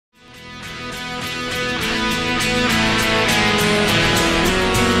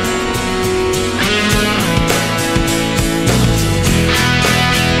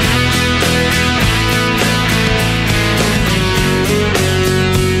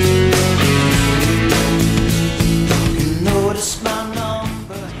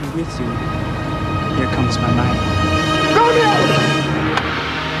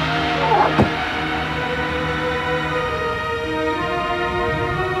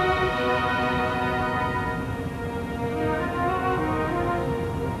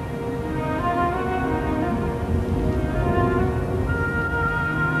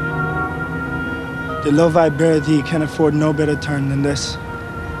The love I bear thee can afford no better turn than this.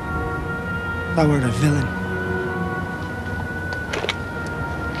 Thou art a villain.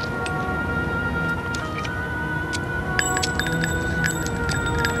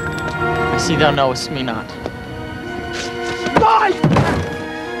 I see thou knowest me not. Lie!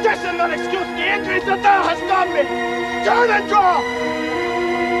 This is not excuse the injuries that thou hast done me! Turn and draw!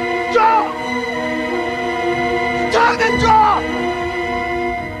 Draw! Turn and draw!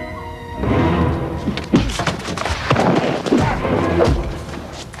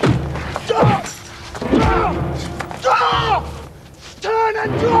 Draw! Draw! Draw! Turn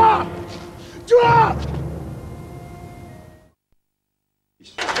and draw! Draw!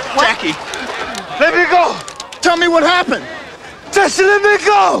 Jackie, let me go! Tell me what happened! Just let me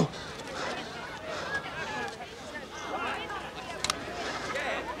go!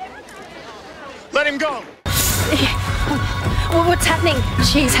 Let him go! Well, what's happening?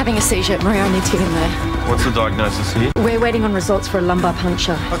 She's having a seizure. Maria needs to get in there. What's the diagnosis here? We're waiting on results for a lumbar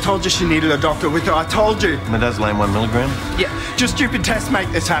puncture. I told you she needed a doctor with her. I told you. Midazolam 1 milligram? Yeah, just stupid tests make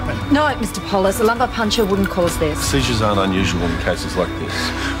this happen. No, Mr. Polis, a lumbar puncture wouldn't cause this. Seizures aren't unusual in cases like this.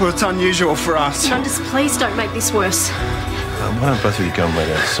 Well, it's unusual for us. No, just please don't make this worse. Why don't both of you go and wait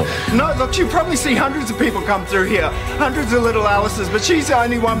outside? No, look, you probably see hundreds of people come through here. Hundreds of little Alice's, but she's the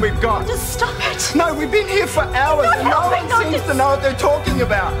only one we've got. Just stop it! No, we've been here for hours and no one seems to know what they're talking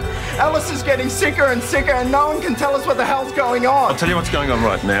about. Alice is getting sicker and sicker and no one can tell us what the hell's going on. I'll tell you what's going on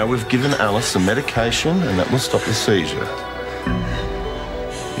right now. We've given Alice some medication and that will stop the seizure.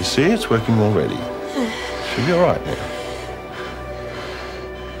 You see, it's working already. She'll be all right now.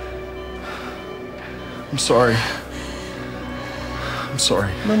 I'm sorry. I'm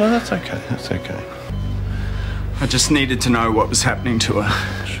sorry. No, that's okay. That's okay. I just needed to know what was happening to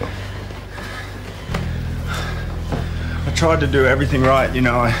her. Sure. I tried to do everything right, you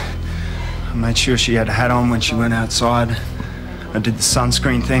know. I made sure she had a hat on when she went outside. I did the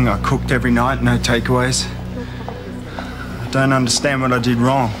sunscreen thing. I cooked every night, no takeaways. I don't understand what I did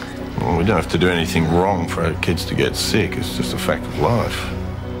wrong. Well, we don't have to do anything wrong for our kids to get sick. It's just a fact of life.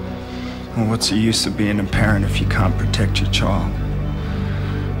 Well, what's the use of being a parent if you can't protect your child?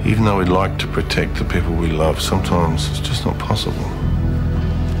 Even though we'd like to protect the people we love, sometimes it's just not possible.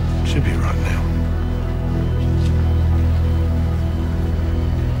 She'll be right now.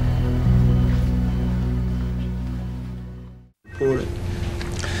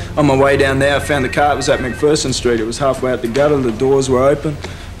 On my way down there, I found the car. It was at McPherson Street. It was halfway out the gutter. The doors were open.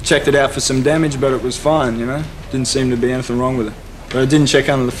 Checked it out for some damage, but it was fine, you know. Didn't seem to be anything wrong with it. But I didn't check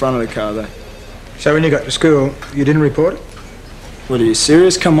under the front of the car, though. So when you got to school, you didn't report it? What, are you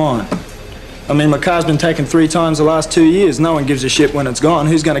serious? Come on. I mean, my car's been taken 3 times the last 2 years. No one gives a shit when it's gone.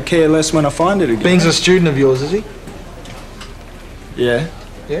 Who's going to care less when I find it again? Bean's a student of yours, is he? Yeah.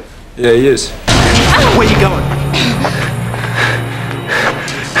 Yeah? Yeah, he is. Where you going?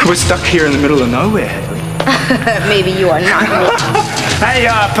 We're stuck here in the middle of nowhere, Haley. Maybe you are not. Hey,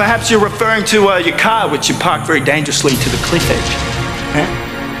 perhaps you're referring to your car, which you parked very dangerously to the cliff edge. Huh?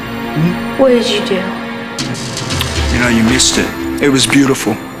 What did you do? You know, you missed it. It was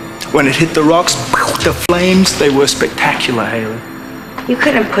beautiful. When it hit the rocks, the flames, they were spectacular, Haley. You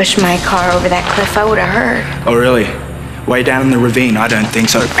couldn't push my car over that cliff. I would have heard. Oh, really? Way down in the ravine? I don't think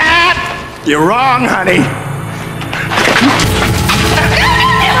so. Ah! You're wrong, honey.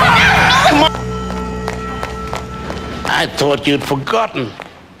 I thought you'd forgotten.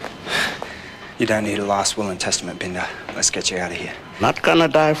 You don't need a last will and testament, Binder. Let's get you out of here. Not gonna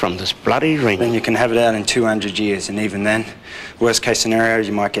die from this bloody ring. Then you can have it out in 200 years, and even then, worst case scenario,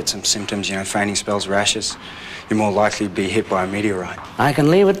 you might get some symptoms, you know, fainting spells, rashes. You're more likely to be hit by a meteorite. I can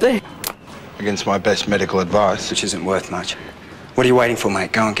leave it there. Against my best medical advice. Which isn't worth much. What are you waiting for,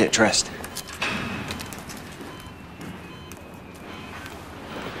 mate? Go and get dressed.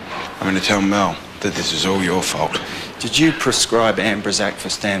 I'm going to tell Mel that this is all your fault. Did you prescribe Ambrazac for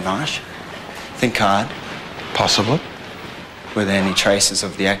Stan Marsh? Think hard. Possibly. Were there any traces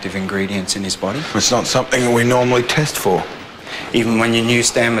of the active ingredients in his body? It's not something that we normally test for. Even when you knew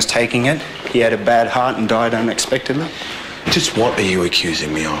Stan was taking it, he had a bad heart and died unexpectedly? Just what are you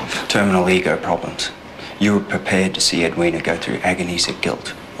accusing me of? Terminal ego problems. You were prepared to see Edwina go through agonies of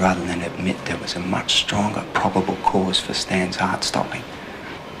guilt, rather than admit there was a much stronger probable cause for Stan's heart stopping.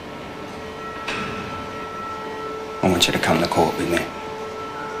 I want you to come to court with me.